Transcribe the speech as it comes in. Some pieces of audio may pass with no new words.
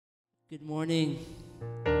Good morning.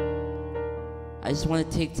 I just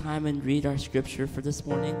want to take time and read our scripture for this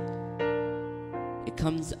morning. It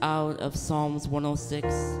comes out of Psalms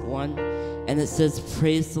 106:1, and it says,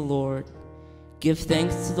 "Praise the Lord. Give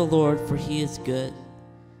thanks to the Lord, for he is good.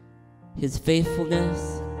 His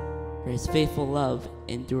faithfulness, or his faithful love,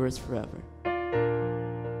 endures forever."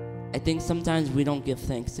 I think sometimes we don't give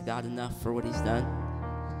thanks to God enough for what he's done.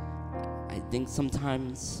 I think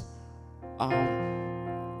sometimes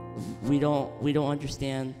we don't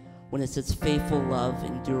understand when it says faithful love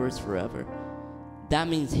endures forever. That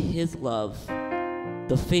means his love,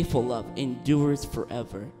 the faithful love, endures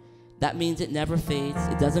forever. That means it never fades.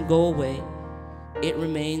 It doesn't go away. It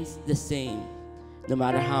remains the same. No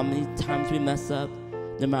matter how many times we mess up,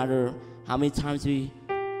 no matter how many times we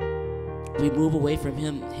move away from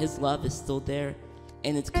him, his love is still there,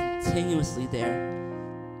 and it's continuously there.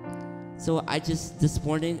 So this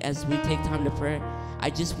morning, as we take time to pray, I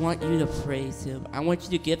just want you to praise him. I want you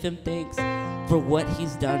to give him thanks for what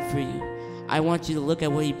he's done for you. I want you to look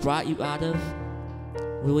at what he brought you out of,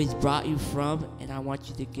 where he's brought you from, and I want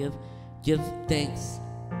you to give thanks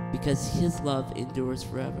because his love endures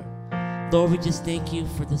forever. Lord, we just thank you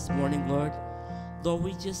for this morning, Lord. Lord,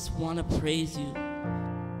 we just want to praise you.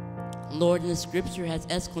 Lord, and the scripture has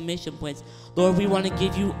exclamation points. Lord, we want to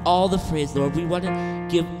give you all the praise, Lord. We want to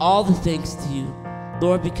give all the thanks to you,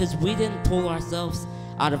 Lord, because we didn't pull ourselves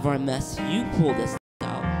out of our mess. You pulled us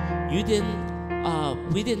out. We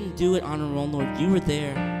didn't do it on our own, Lord. You were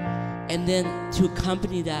there. And then to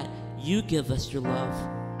accompany that, you give us your love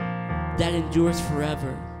that endures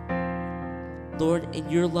forever. Lord,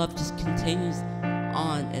 and your love just continues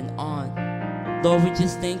on and on. Lord, we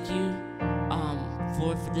just thank you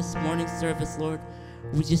for this morning's service, Lord.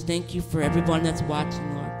 We just thank you for everyone that's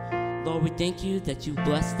watching, Lord. Lord, we thank you that you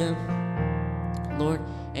bless them, Lord,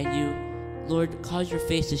 and you, Lord, cause your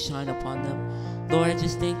face to shine upon them. Lord, I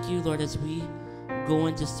just thank you, Lord, as we go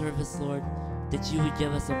into service, Lord, that you would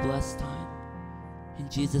give us a blessed time. In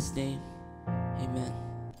Jesus' name, amen.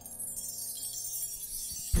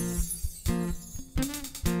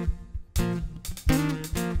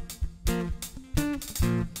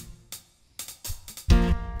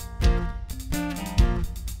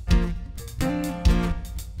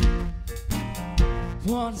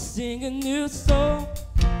 Want to sing a new song,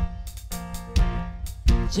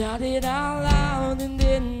 shout it out loud, and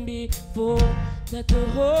then before let the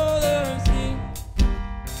whole earth sing,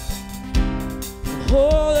 the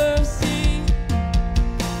whole earth sing.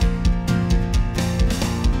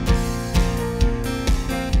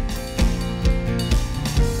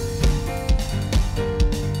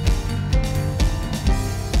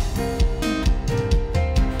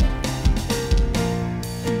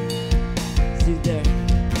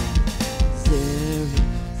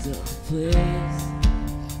 Place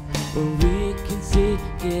where we can see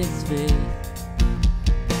his face,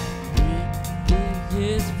 in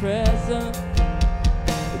his presence,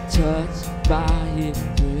 touched by his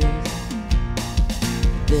grace.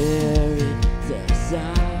 There is a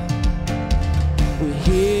sound, we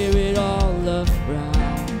hear it all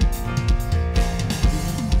around,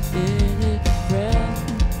 in his presence,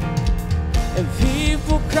 and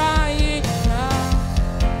people crying out.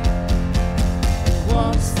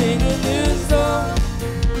 Want to sing a new song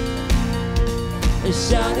and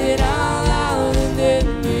shout it out loud, and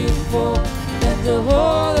then before let the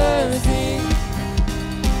whole earth sing,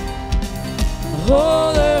 the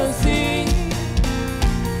whole earth sing.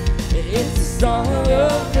 It's a song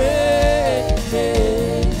of praise,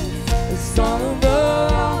 a song of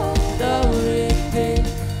all the things.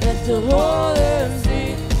 Let the whole earth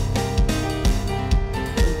sing,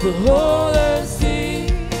 the whole earth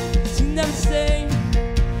sing. Sing them, sing.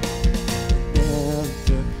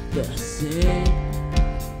 The same,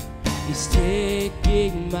 he's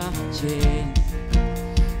taking my chains,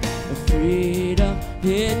 freedom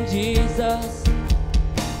in Jesus,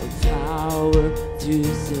 power to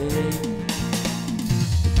save.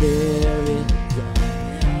 There is a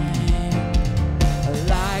name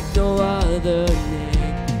like no other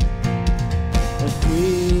name,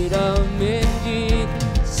 freedom in Jesus.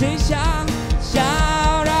 Say, shout,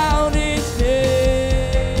 shout out his name.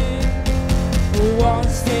 Want to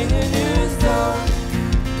sing a new song,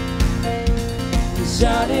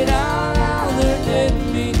 shout it out louder than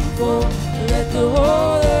before. Let the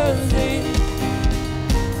whole earth sing,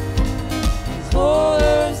 the whole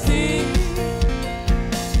earth sing.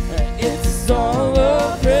 It's a song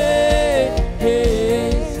of praise,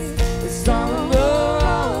 a song of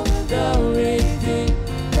all the redeemed.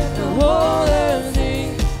 Let the whole earth sing,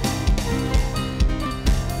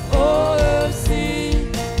 whole earth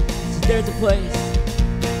sing. So there's a place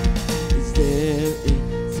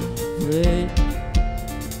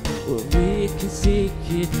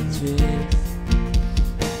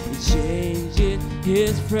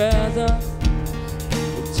presence,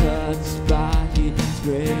 we're touched by His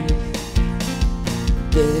grace.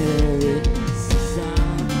 There is a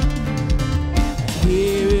sound, I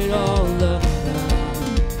hear it all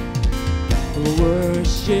around.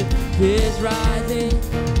 Worship is rising,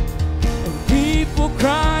 and people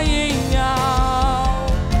crying out.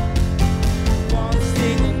 Wanna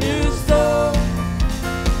sing a new song,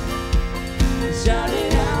 shout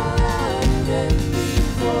it out louder than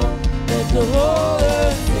before. Let the whole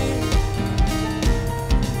earth sing,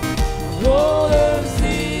 the whole earth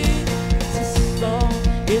sing.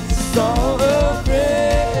 It's a song of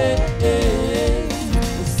praise, a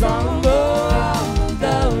song of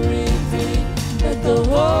the redeemed. Let the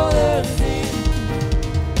whole earth sing,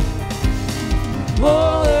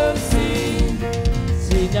 whole earth sing.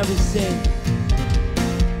 Sing, never sing,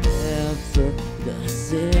 never the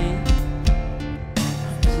same.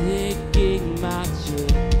 I'm taking my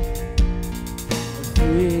chain,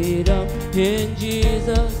 freedom in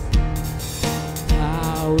Jesus,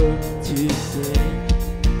 power to sing.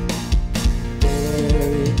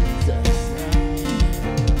 There is a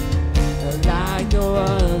sound like no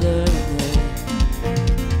other name.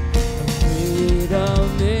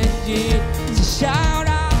 Freedom in Jesus. Shout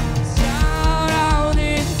out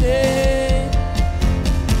His name.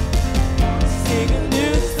 Sing a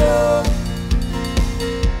new song.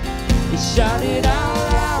 Shout it out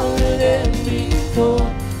louder than before.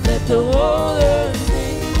 Let the whole earth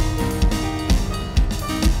sing,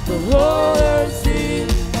 the whole earth sing.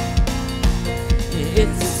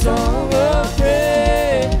 It's a song of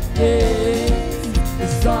praise, a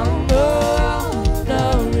song of the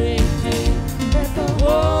redeemed. Let the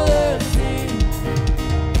whole earth sing,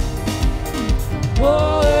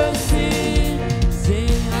 whole earth sing.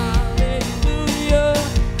 Sing hallelujah,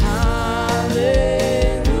 hallelujah,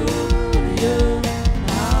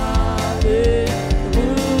 hallelujah,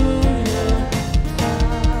 hallelujah.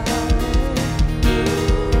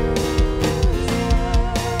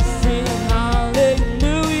 Sing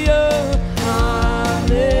hallelujah,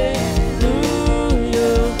 hallelujah,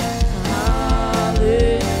 hallelujah.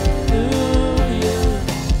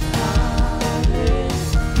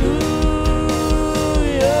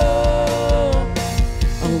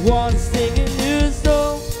 I want to sing a new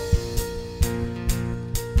song,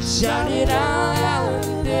 shout it out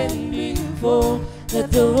louder than before.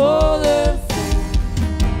 Let the whole earth sing,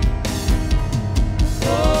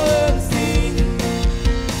 whole earth sing.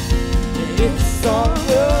 It's a song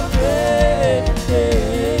of praise, a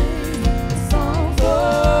song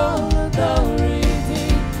for the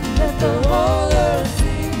redeemed. Let the whole earth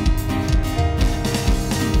sing,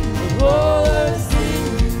 the whole earth sing.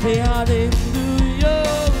 Say hallelujah,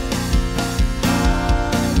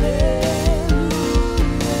 hallelujah,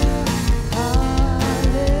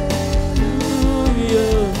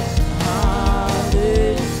 hallelujah,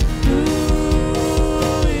 hallelujah.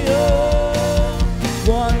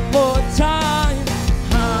 One more time.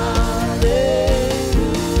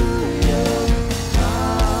 Hallelujah,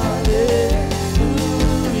 hallelujah,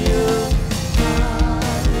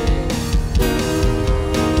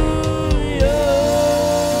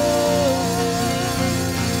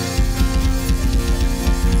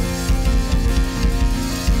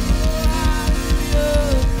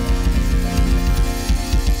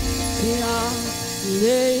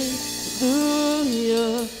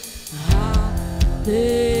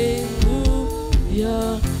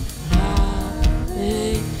 hallelujah,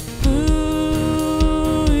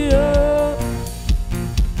 hallelujah,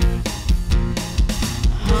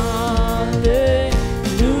 hallelujah,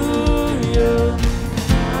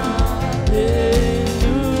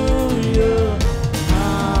 hallelujah,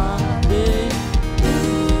 hallelujah,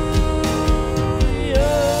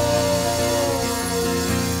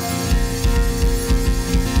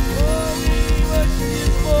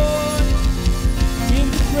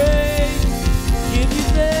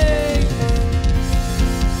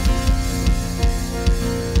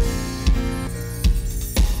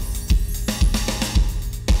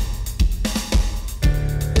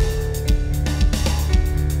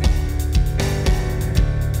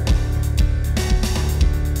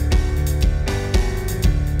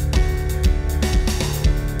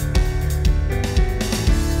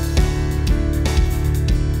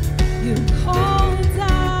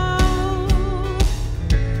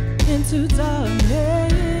 into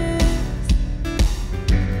darkness.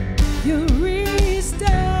 You reached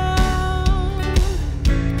down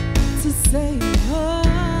to save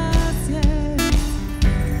us, yes.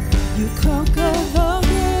 You conquered the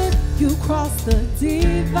grave, you crossed the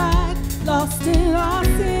divide. Lost in our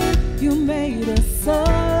sin, you made us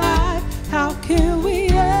alive. How can we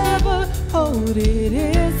ever hold hold it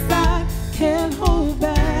inside, can't hold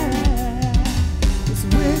back. 'Cause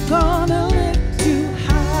we're gonna lift you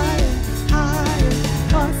higher, higher.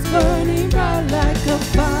 Hearts burning bright like a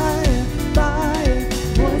fire, fire.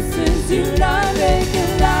 Voices unite, make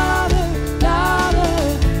it louder, louder.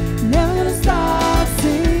 Never gonna stop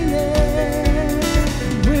singing.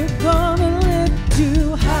 We're gonna lift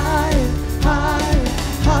you higher, higher.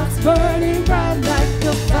 Hearts burning bright like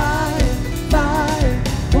a fire, fire.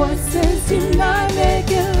 Voices unite, make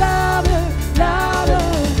it louder, louder.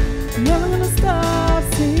 Never gonna stop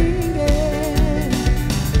singing.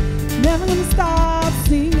 Never gonna stop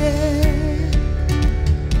singing.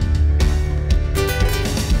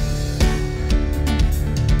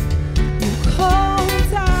 You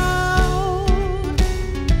called out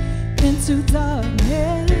into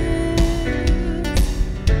darkness.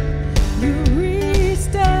 You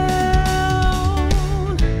reached down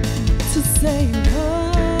to save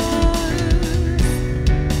us.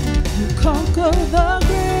 You conquered the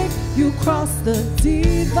grave. You crossed the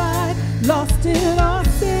divide. Lost in our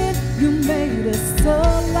sin, you made us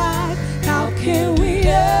alive. How can we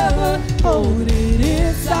ever hold it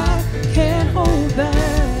inside? Can't hold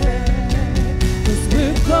back. 'Cause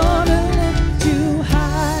we're gonna lift you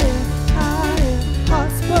higher, higher.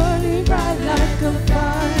 Hearts burning bright like a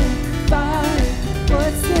fire, fire.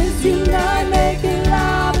 Voices unite, make it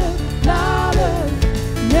louder, louder.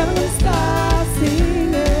 Never gonna stop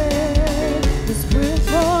singing. 'Cause we're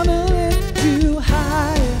gonna lift you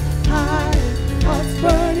higher, higher. Hearts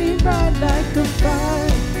burning bright like a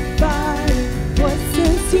fire, fire.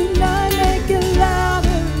 Voices unite, make it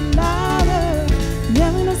louder, louder.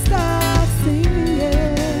 Never gonna stop singing.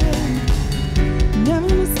 Never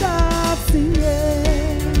gonna stop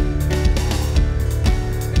singing.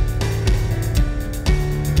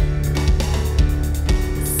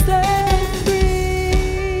 Set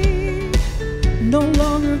free, no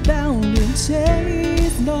longer bound in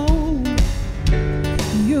chains, no.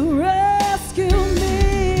 You rescue me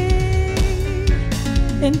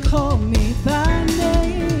and call me by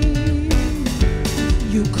name.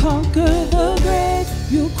 You conquer the grave,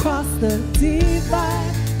 you cross the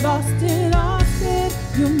divide. Lost in our sin,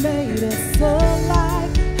 you made us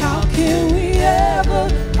alive. How can we ever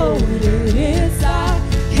hold it inside?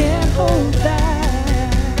 Can't hold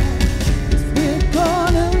back. 'Cause we're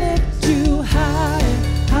gonna lift you higher,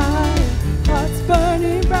 higher. Hearts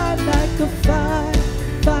burning bright like a fire,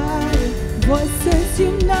 fire. Voices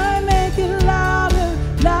unite, make it louder,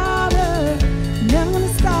 louder. Never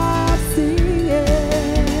gonna stop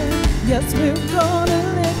singing. Yes, we're gonna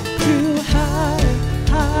lift you higher,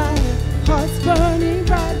 higher. Hearts burning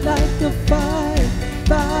bright like a fire,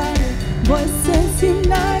 fire. Voices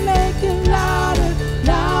unite, make it louder,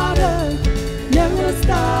 louder. Never gonna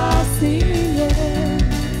stop singing.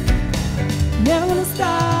 Never gonna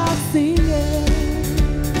stop singing.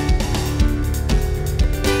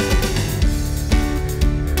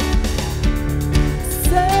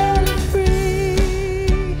 Set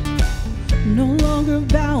free, no longer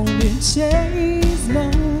bound in chains, no.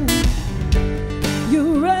 You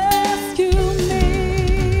rescue me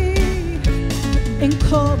and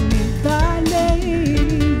call me by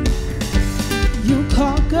name. You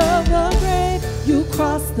conquer the grave, you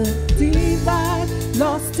cross the divide.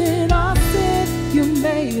 Lost in our sin, you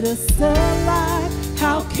made us alive.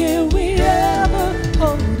 How can we ever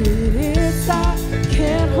hold it inside?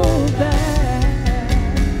 Can't hold back.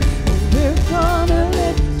 We're gonna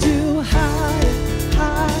lift you higher,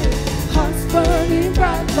 higher. Hearts burning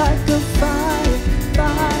bright like a fire,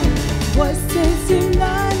 fire. Voices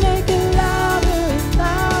unite, make it louder,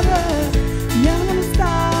 louder. Never gonna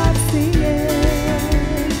stop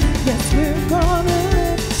singing. Yes, we're gonna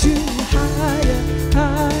lift you higher,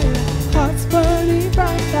 higher. Hearts burning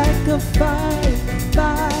bright like a fire,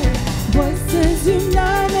 fire. Voices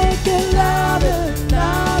unite, make it louder,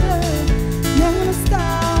 louder. Never gonna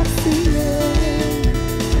stop singing.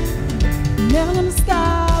 Never gonna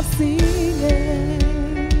stop singing.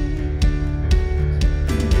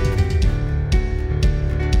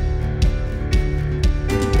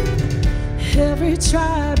 Every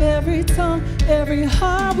tribe, every tongue, every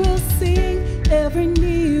heart will sing. Every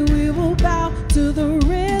knee we will bow to the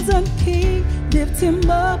risen King. Lift him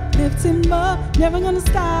up, never gonna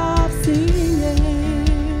stop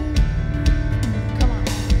singing. Come on.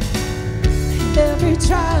 Every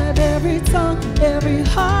tribe, every tongue, every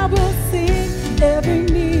heart will sing. Every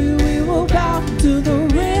knee we will bow to the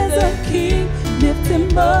risen King. Lift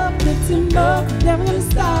him up, never gonna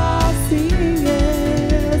stop singing.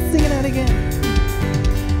 Let's sing that again.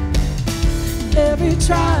 Every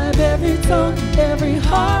tribe, every tongue, every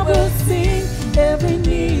heart will sing. Every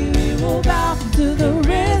knee we will bow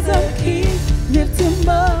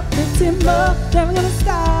him up, never gonna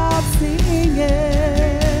stop singing.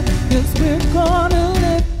 'Cause we're gonna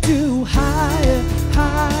lift you higher,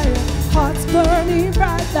 higher. Hearts burning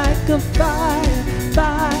bright like a fire,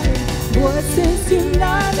 fire. Voices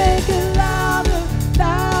unite, make it louder,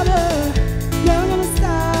 louder. Never gonna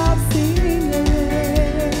stop singing.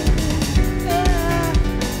 Yeah.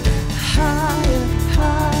 Higher,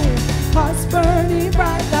 higher. Hearts burning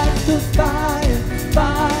bright like the fire,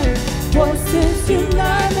 fire. Voices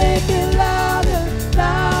unite, make it louder,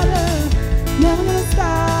 louder. Never gonna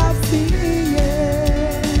stop singing.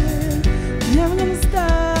 Never gonna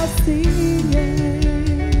stop singing.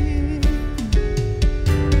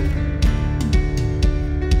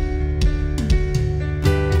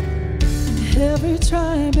 Every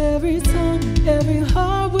tribe, every tongue, every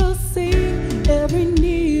heart will sing. Every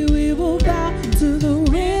knee we will bow to the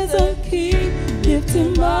risen King. Lift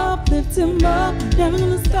him up, never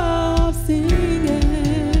gonna stop singing.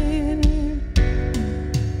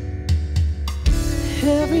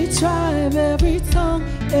 Every tribe, every tongue,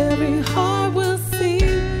 every heart will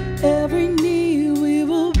sing. Every knee we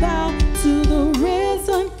will bow to the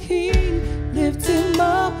risen King. Lift him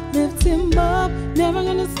up, never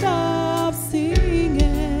gonna stop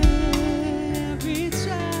singing. Every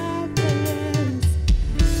tribe, yes.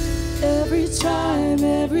 Every tribe,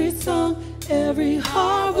 every tongue, every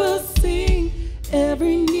heart will sing.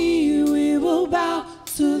 Every knee we will bow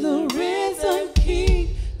to the risen King.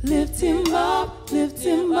 Lift him up,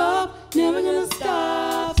 never gonna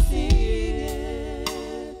stop singing.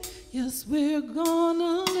 Yes, we're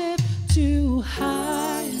gonna lift you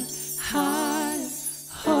higher, higher.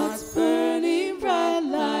 Hearts burning bright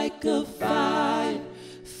like a fire,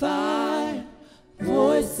 fire.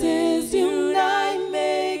 Voices unite,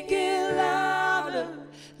 make it louder,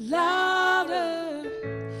 louder.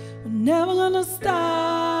 We're never gonna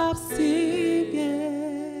stop singing.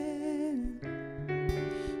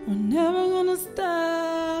 We're never gonna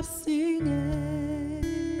stop singing.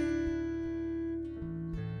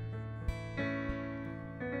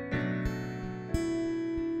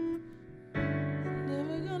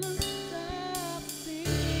 Never gonna stop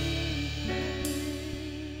singing.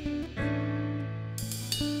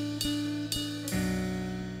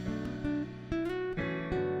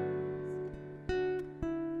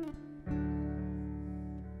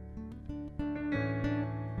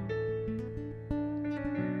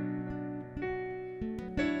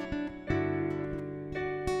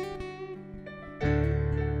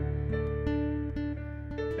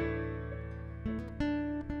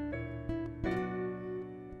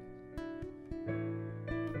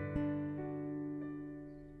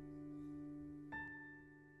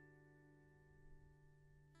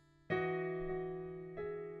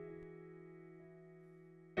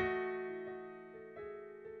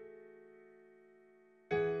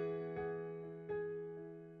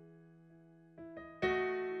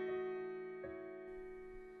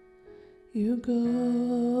 You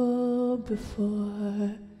go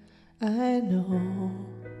before I know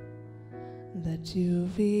that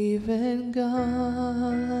you've even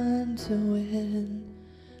gone to win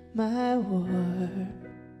my war.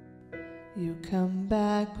 You come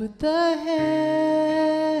back with the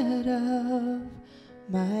head of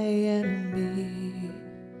my enemy.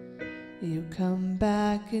 You come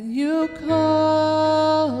back and you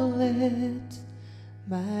call it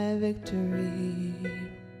my victory.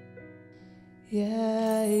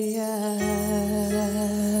 Yeah, yeah.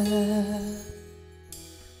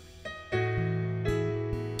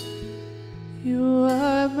 You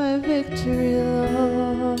are my victory,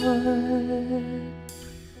 Lord.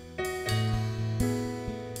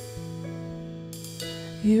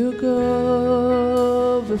 You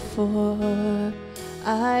go before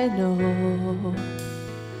I know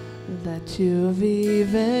that you've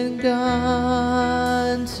even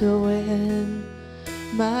gone to win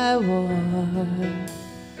my war.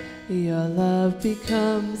 Your love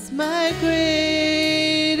becomes my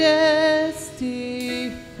greatest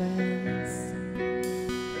defense.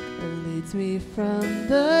 It leads me from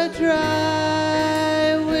the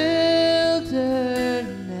dry wilderness,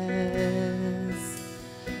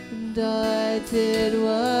 and all I did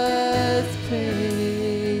was praise,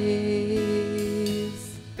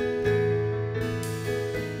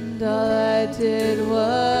 and all I did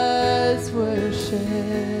was worship,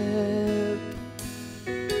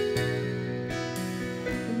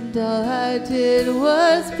 and all I did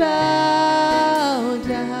was bow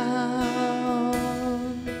down,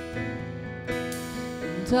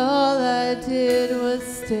 and all I did was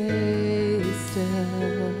stay still.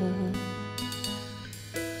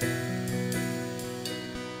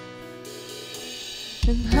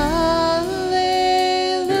 And hallelujah,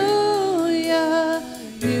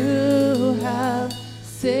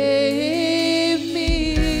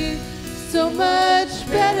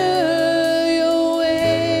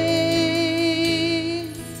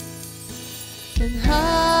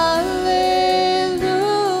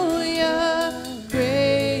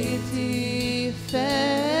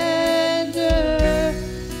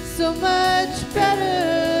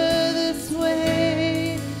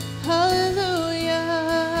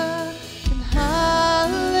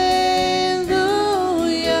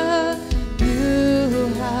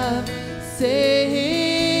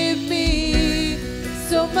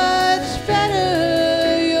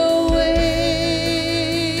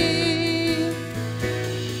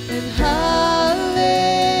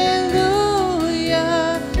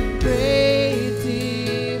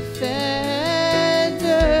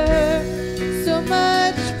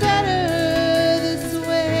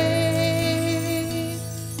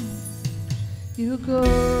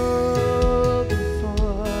 go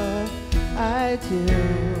before I do,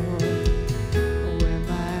 where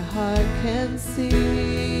my heart can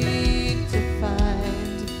seek to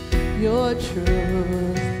find your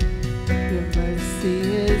truth. Your mercy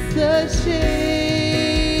is the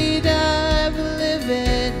shade I'm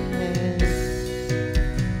living in.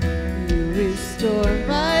 You restore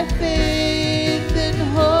my faith and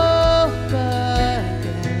hope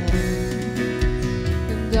again.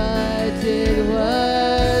 And I did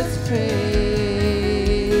was praise.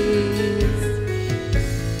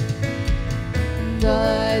 And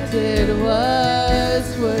I did was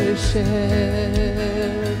worship.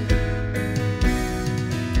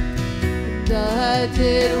 And I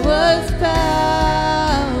did was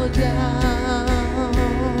bow down.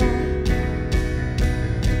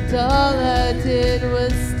 And all I did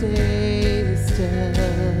was stay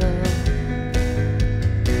still.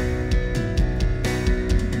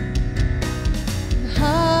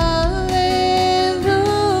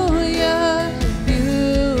 Hallelujah, you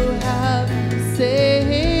have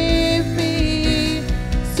saved me.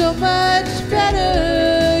 So much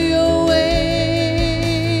better your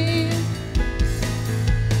way.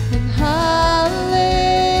 And hallelujah,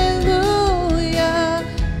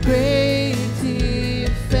 great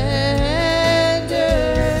defender.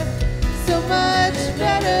 So much better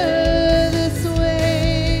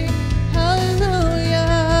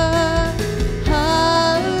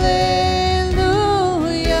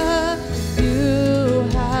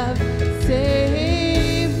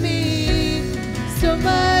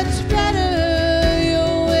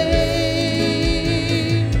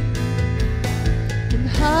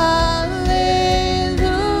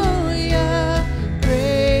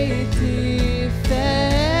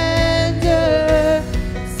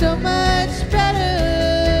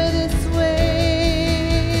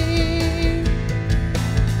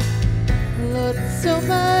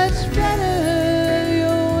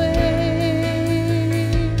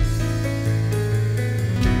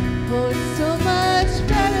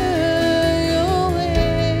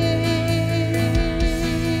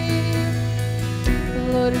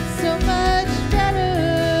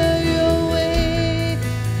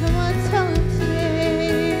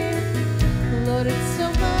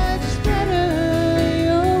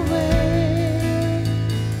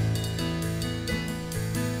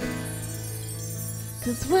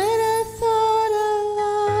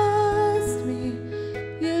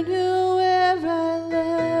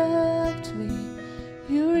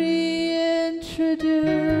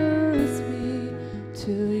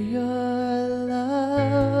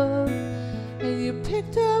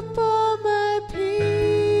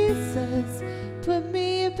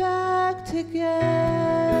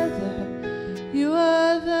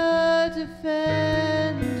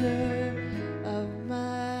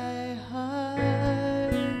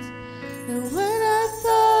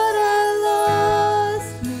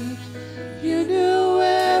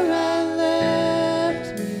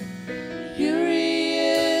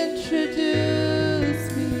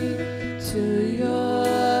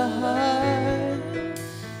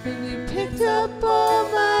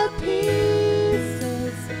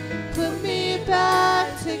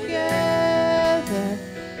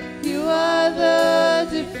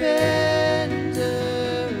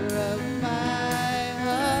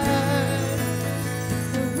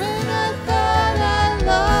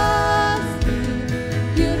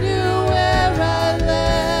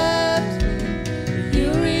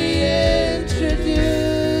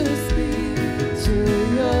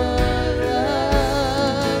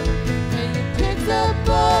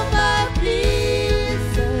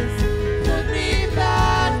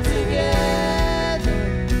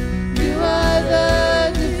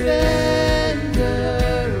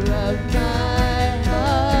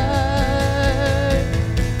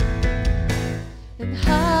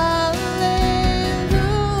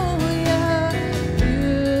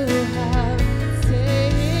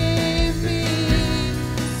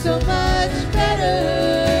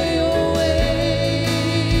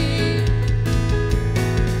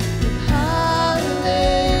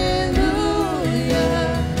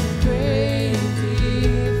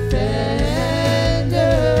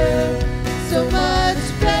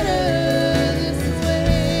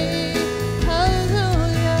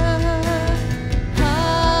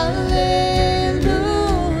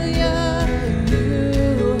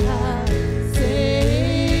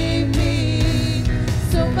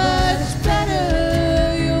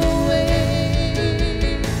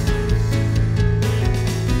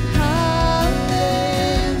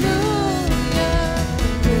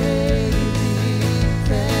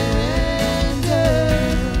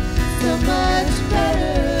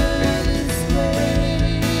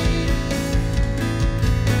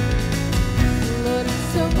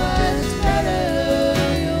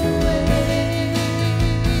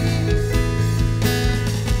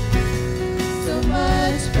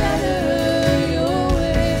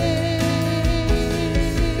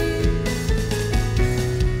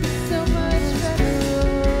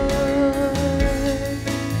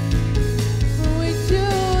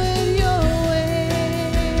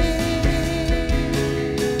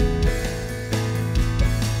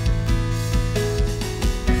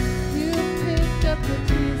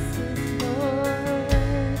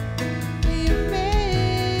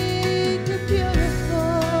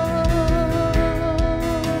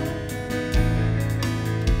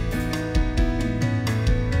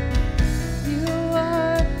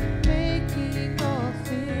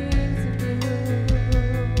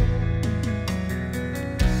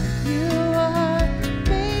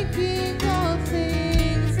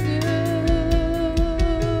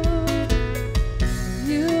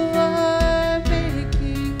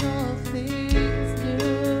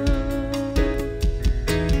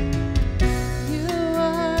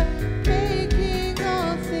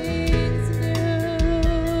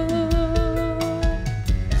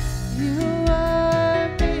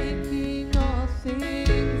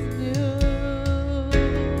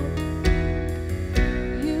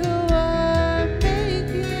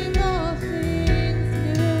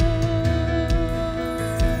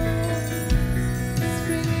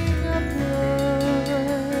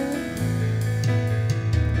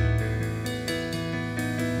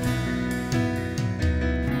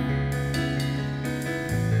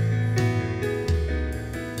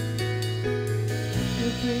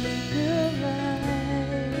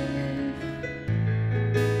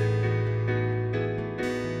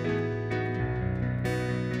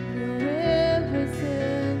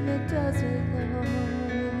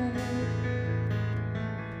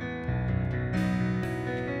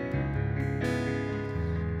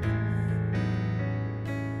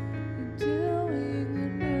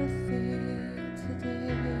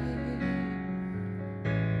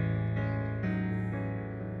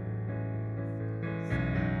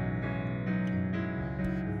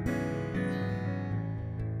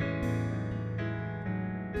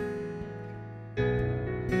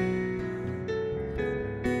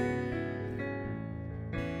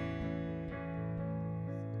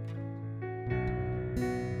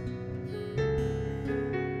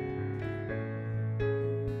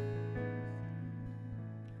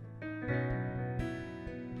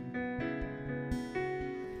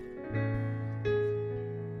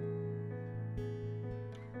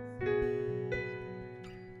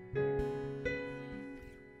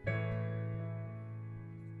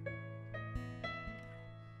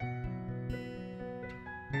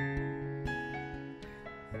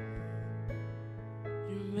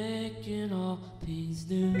making all things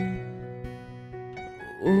new.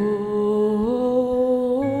 Oh,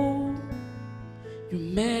 you're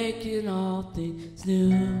making all things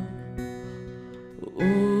new.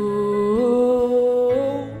 Oh,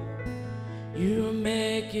 you're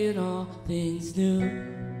making all things new.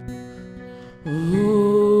 Oh,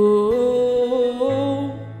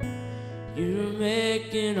 you're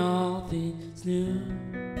making all things new.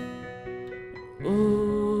 Oh.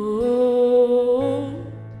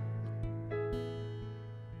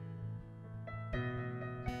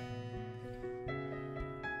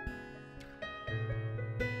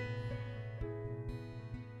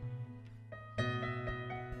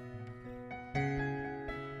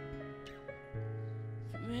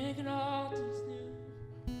 Making all things new.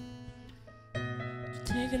 You're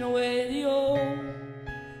taking away the old,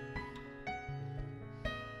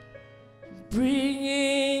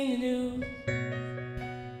 bringing the new.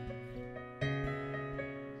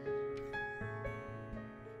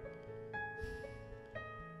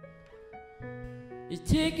 You're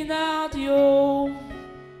taking out the old,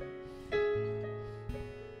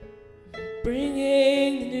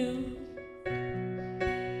 bringing the new.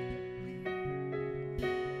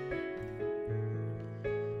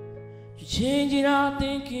 You're changing our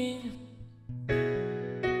thinking.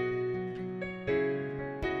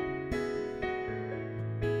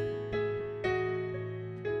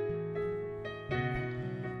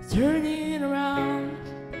 Turning it around.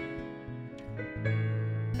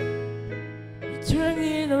 You're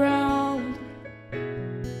turning it around.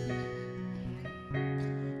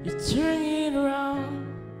 You're turning it around.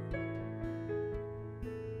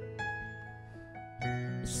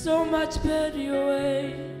 It's so much better your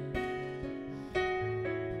way.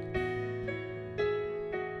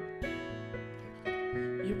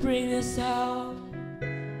 You bring this out.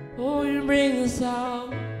 Oh, you bring this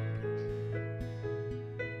out.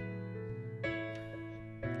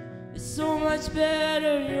 It's so much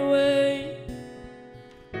better your way.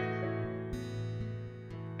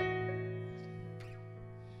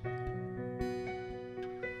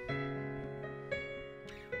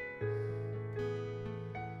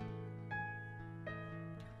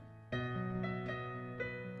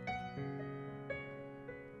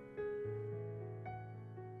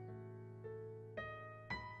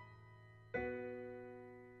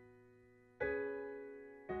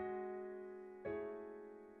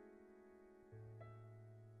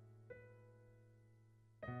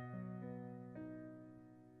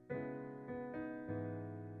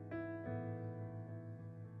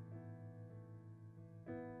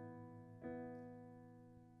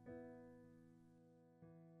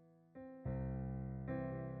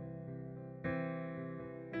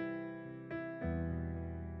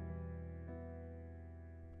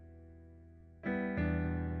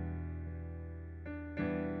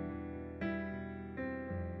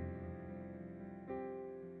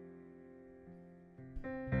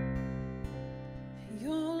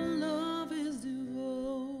 Your love is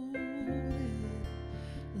devoted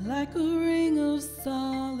like a ring of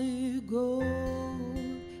solid gold,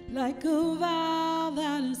 like a vow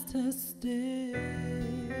that is tested,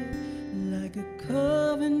 like a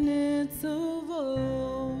covenant of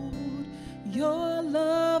old. Your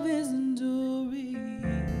love is enduring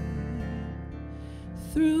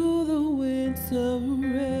through the winter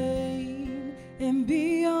rain and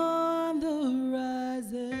beyond the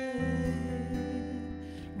horizon.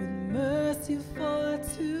 Mercy for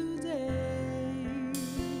today,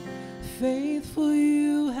 faithful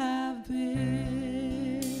you have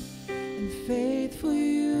been, and faithful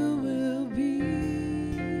you will be.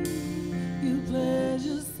 You pledge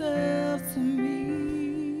yourself to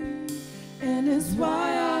me, and it's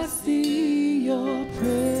why I see your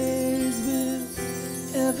praise will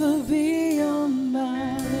ever be on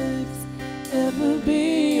my lips, ever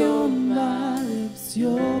be on my lips.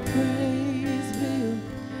 Your praise will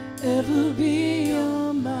ever be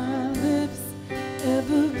on my lips,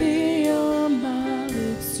 ever be on my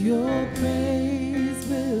lips. Your praise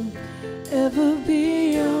will ever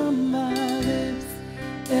be on my lips,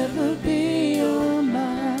 ever be on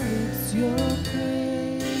my lips. Your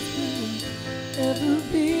praise will ever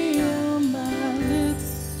be on my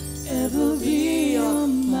lips, ever be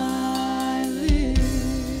on my lips.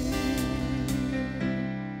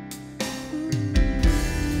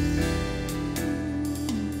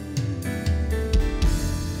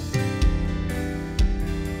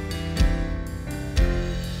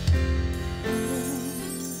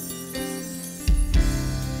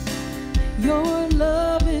 Your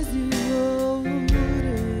love is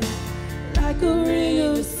devoted like a ring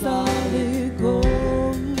of solid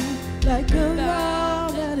gold, like a vow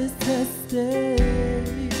that is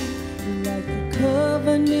tested,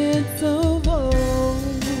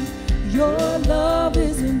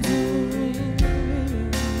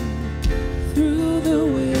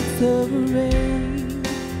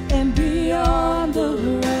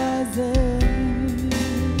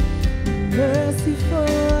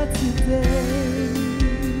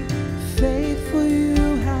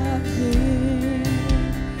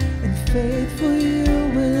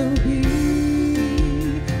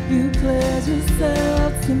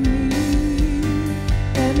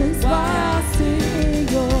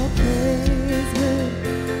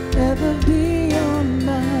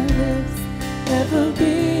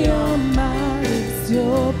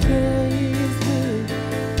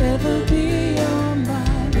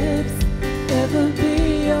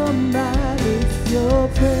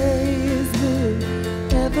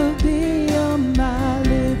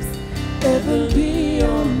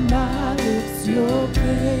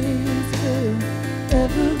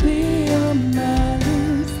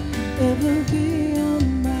 ever be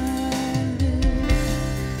on my lips.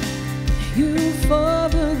 You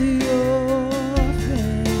father the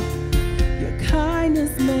orphan, your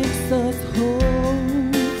kindness makes us whole,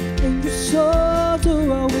 and you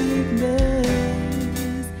shoulder our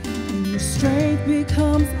weakness, and your strength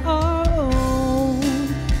becomes our own.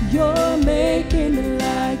 You're making me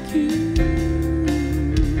like you,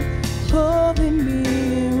 clothing me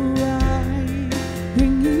in right,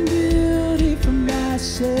 bringing beauty from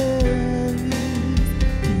ashes.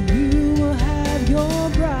 You will have your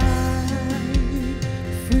bride,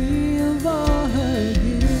 free of all her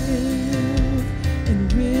guilt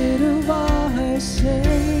and rid of all her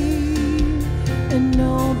shame, and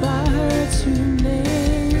known by her true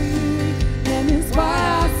name. And it's why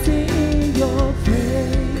I sing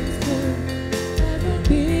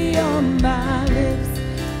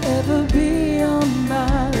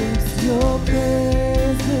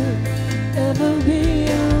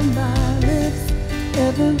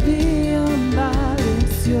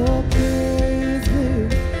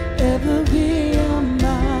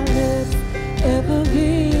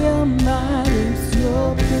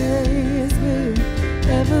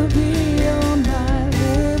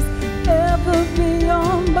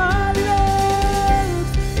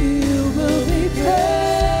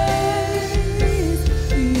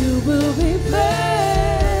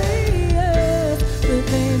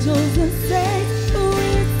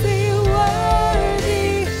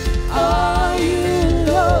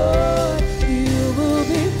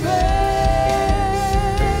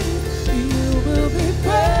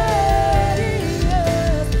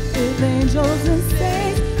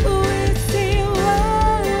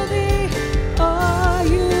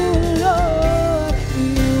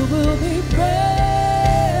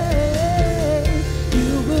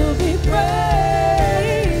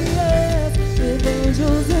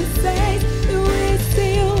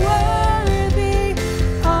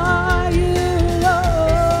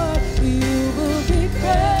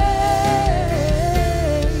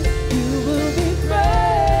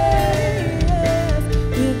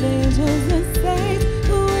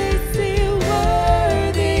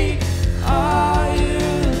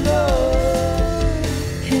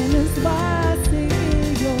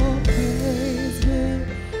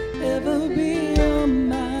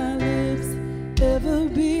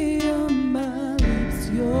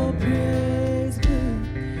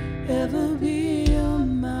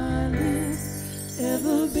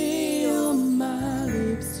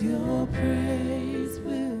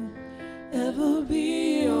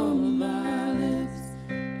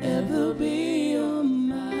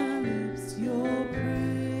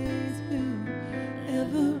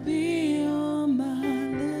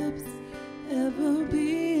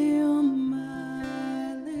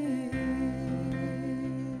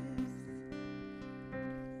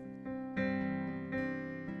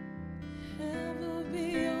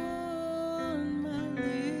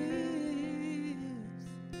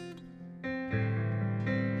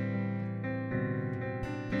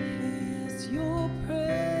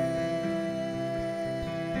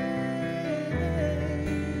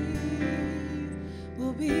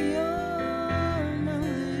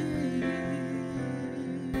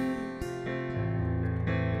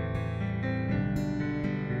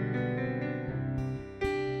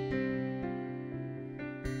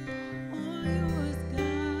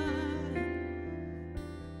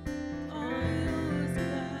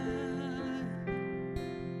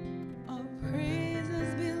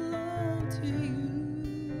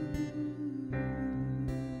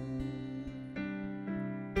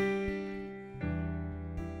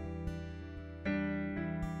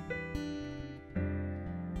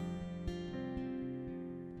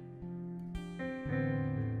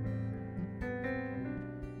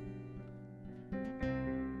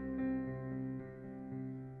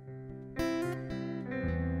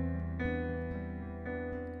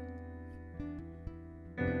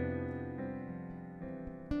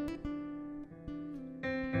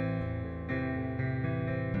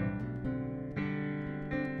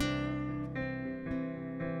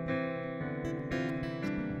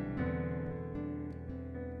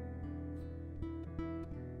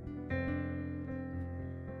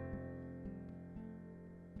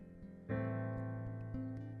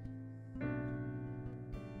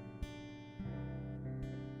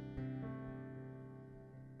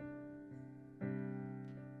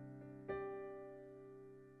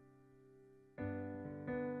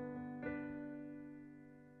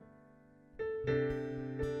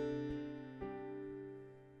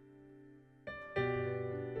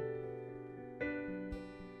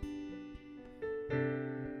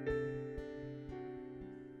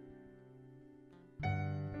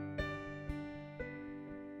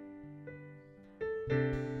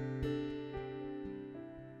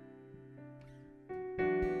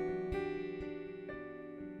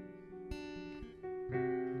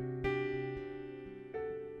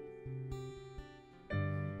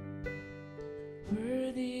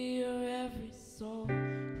Worthy of every song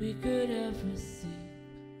we could ever sing,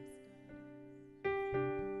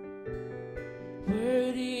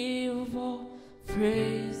 worthy of all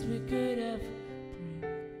praise we could ever bring,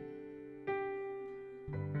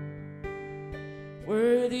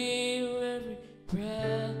 worthy of every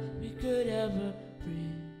breath we could ever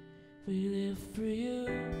breathe. We live for you.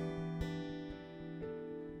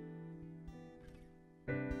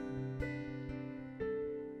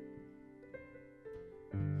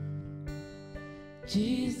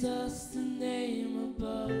 Jesus, the name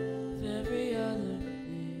above every other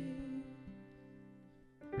name.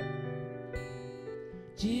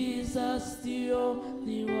 Jesus, the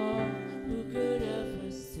only one who could ever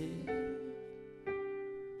save.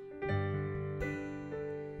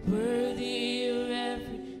 Worthy of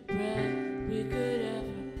every breath we could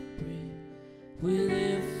ever breathe. We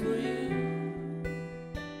live for you.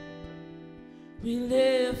 We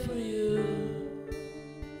live for you.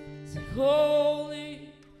 Say, holy,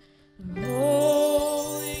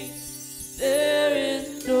 holy, there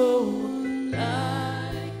is no one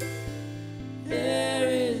like, there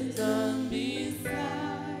is none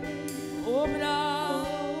beside. Open up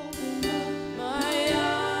my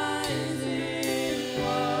eyes in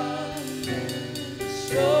wonder,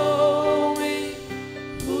 show me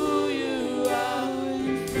who you are,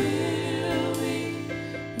 and fill me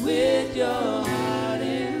with your heart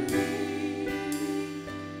and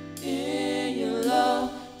in your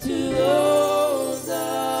love to those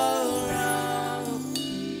around me.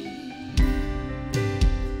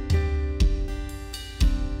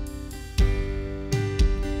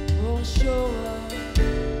 Oh, show us.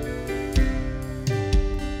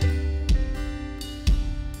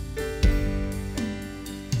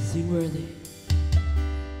 Sing worthy.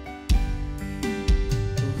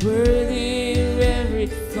 Worthy of every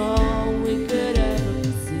song we could ever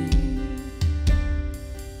sing,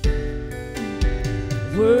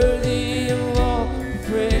 worthy of all the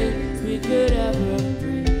praise we could ever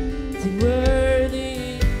bring. Sing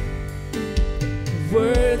worthy,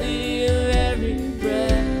 worthy of every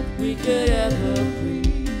breath we could ever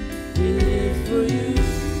breathe. We live for you.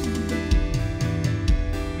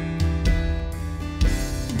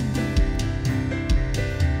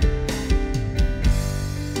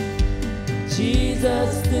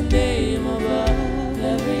 Jesus, the name above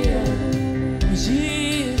every other.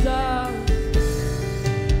 Jesus,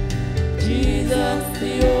 Jesus,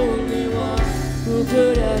 the only one who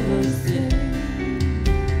could ever sing.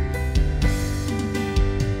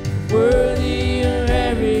 Worthy of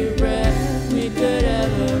every breath we could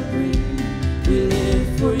ever breathe. We live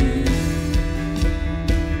for you.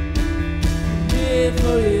 We live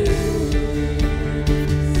for you.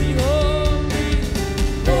 Sing holy,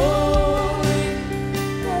 holy,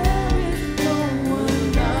 there is no one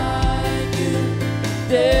like you.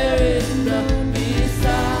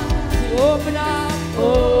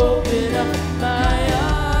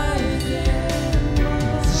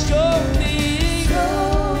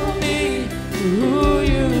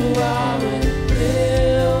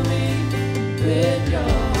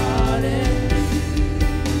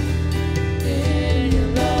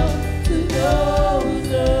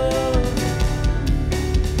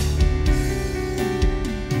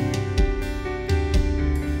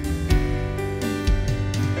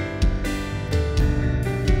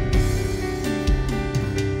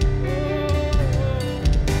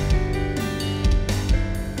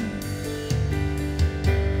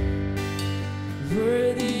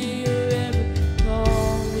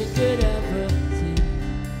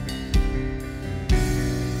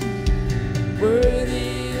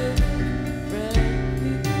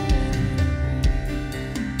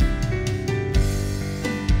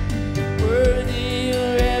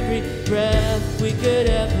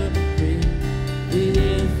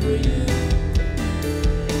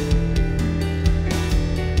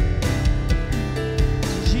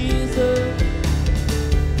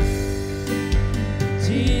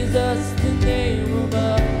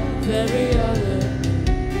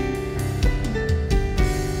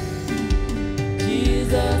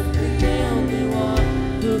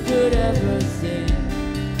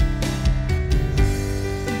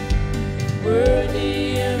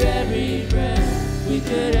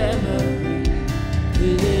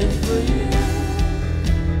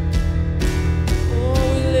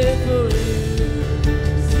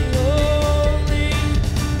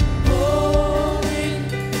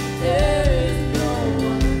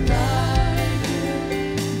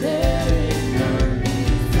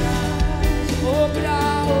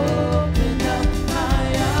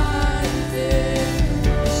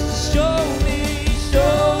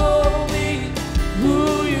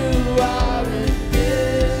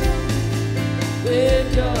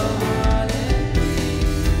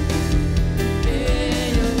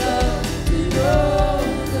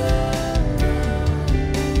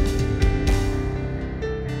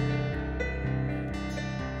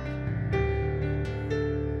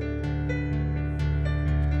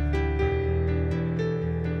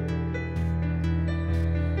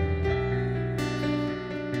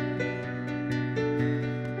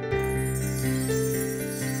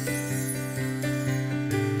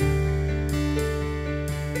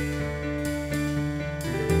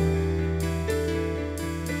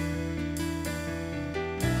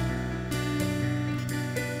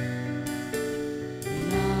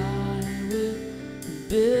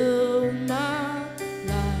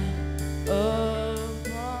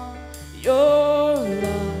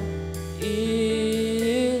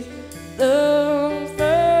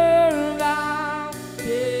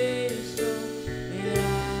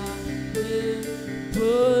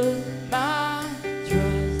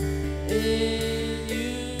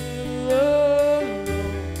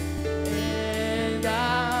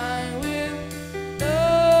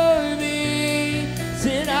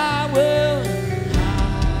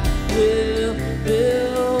 will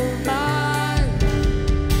build my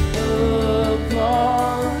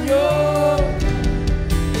upon your.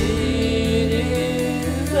 It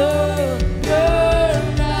is the firm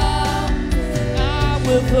mountain. I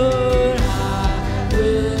will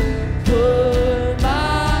put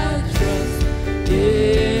my trust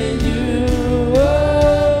in you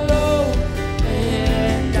alone,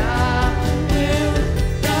 and I will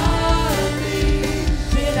not be.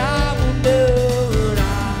 Then I will build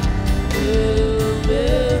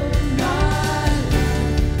my life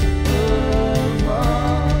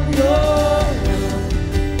upon your love.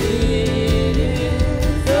 It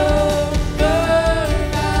is the firm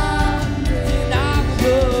mountain. I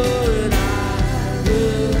will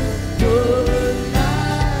put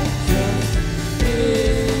my trust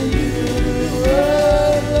in you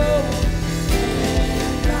alone,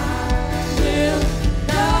 and I will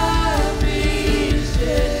not be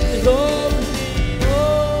shaken. Holy,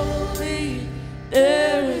 holy,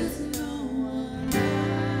 there is no one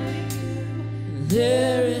like you.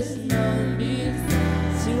 There is none beside.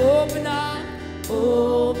 So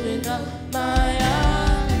open up my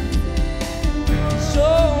eyes.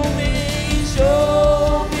 Show me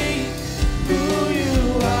who you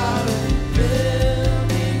are, and fill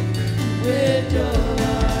me with your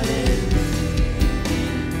heart and lead me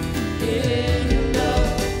in your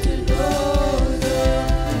love to those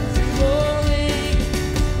others. Holy,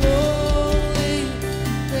 holy,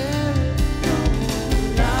 there is no one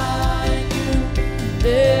like you.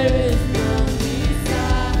 There is none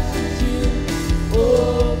beside you.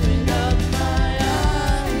 Open up my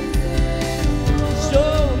eyes and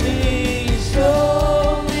show me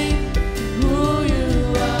who you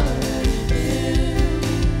are, and fill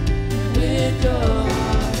me with your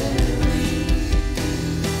heart and lead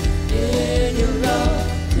in your love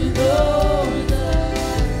to those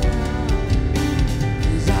around.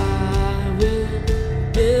 'Cause I will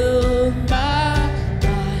build my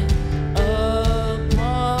life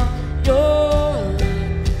upon your love.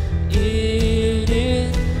 It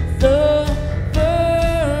is the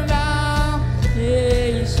firm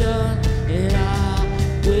foundation, and I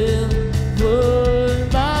will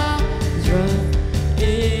put my trust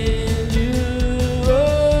in you.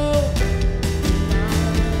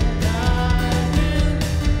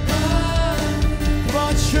 Come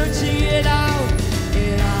on, church, sing it out.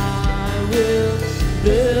 And I will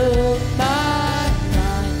build my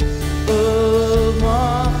life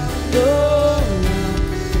upon your love.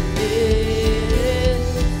 It is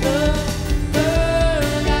the firm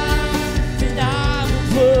mountain. I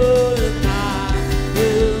will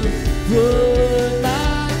put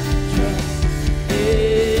my trust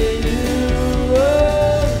in you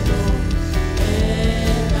alone,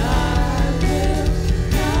 and I will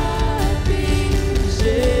not be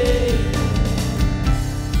shaken.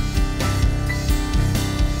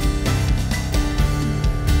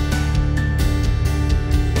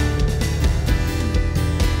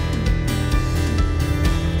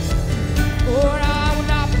 Lord, I will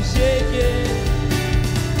not be shaken,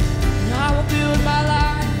 and I will build my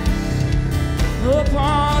life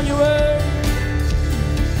upon your word.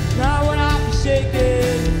 And I will not be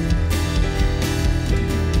shaken,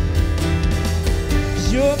 'cause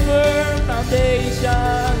you're a firm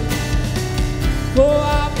foundation. Oh, I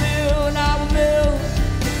will build, I will build.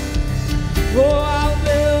 Oh, I will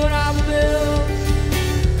build, I will build.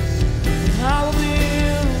 I will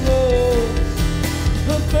build, oh,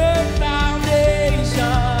 a firm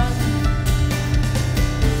foundation.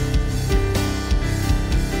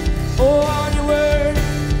 Oh, on your word,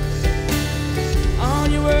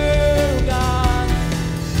 God.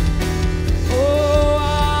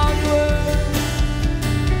 Oh, on your word,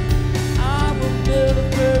 I will build a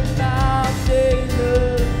firm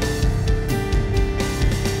foundation.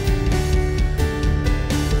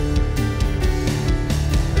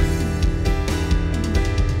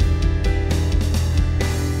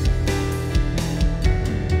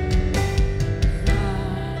 I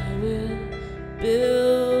will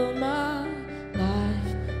build my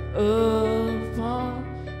life upon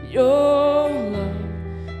your love.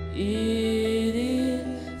 It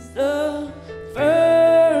is the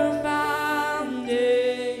firm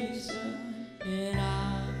foundation, and I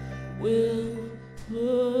will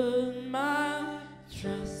put my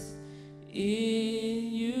trust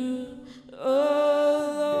in you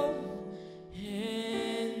alone,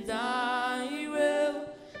 and I will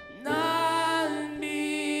not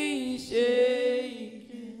be shaken.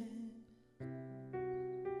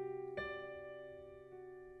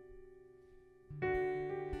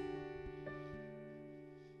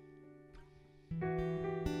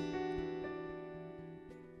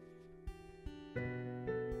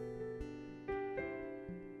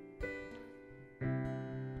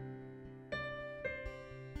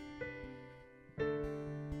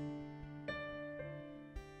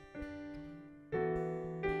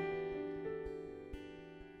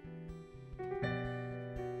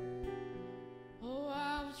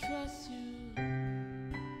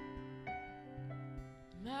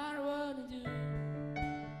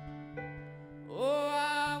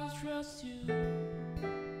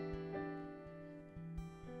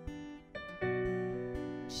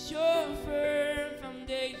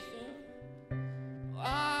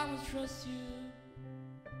 trust you.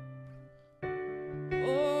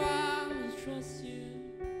 Oh, I will trust you.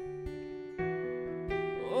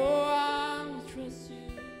 Oh, I will trust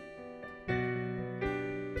you.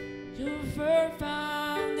 Your firm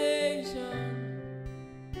foundation.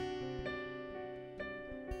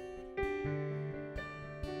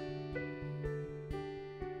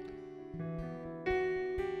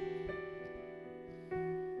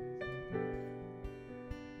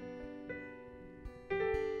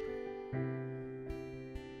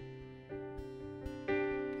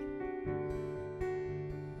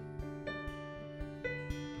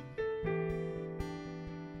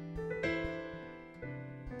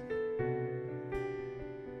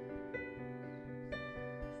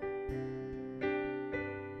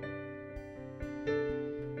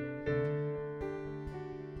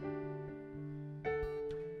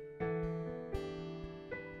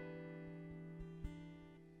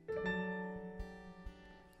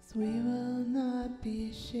 We will not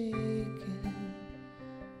be shaken.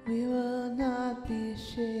 We will not be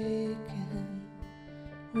shaken.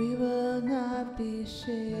 We will not be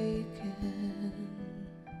shaken.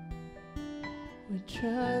 We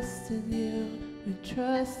trust in you. We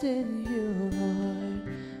trust in you, Lord.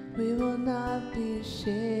 We will not be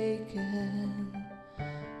shaken.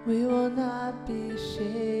 We will not be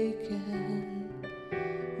shaken.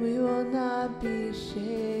 We will not be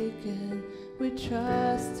shaken. We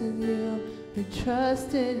trust in you, we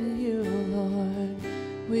trust in you, Lord.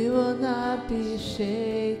 We will not be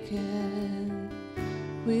shaken.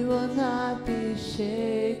 We will not be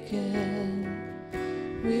shaken.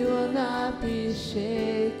 We will not be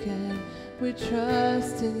shaken. We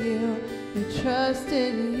trust in you, we trust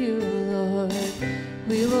in you, Lord.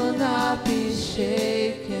 We will not be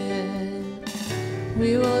shaken.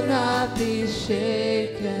 We will not be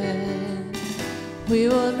shaken. We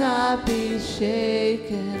will not be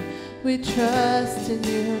shaken. We trust in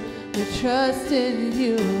you. We trust in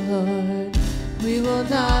you, Lord. We will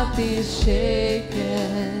not be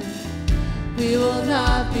shaken. We will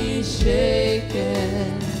not be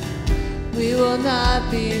shaken. We will not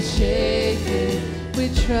be shaken. We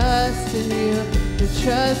trust in you. We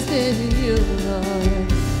trust in you,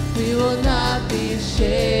 Lord. We will not be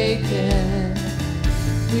shaken.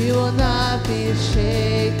 We will not be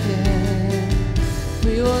shaken.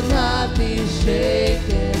 We will not be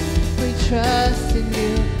shaken. We trust in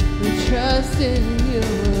you. We trust in you,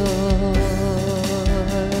 Lord.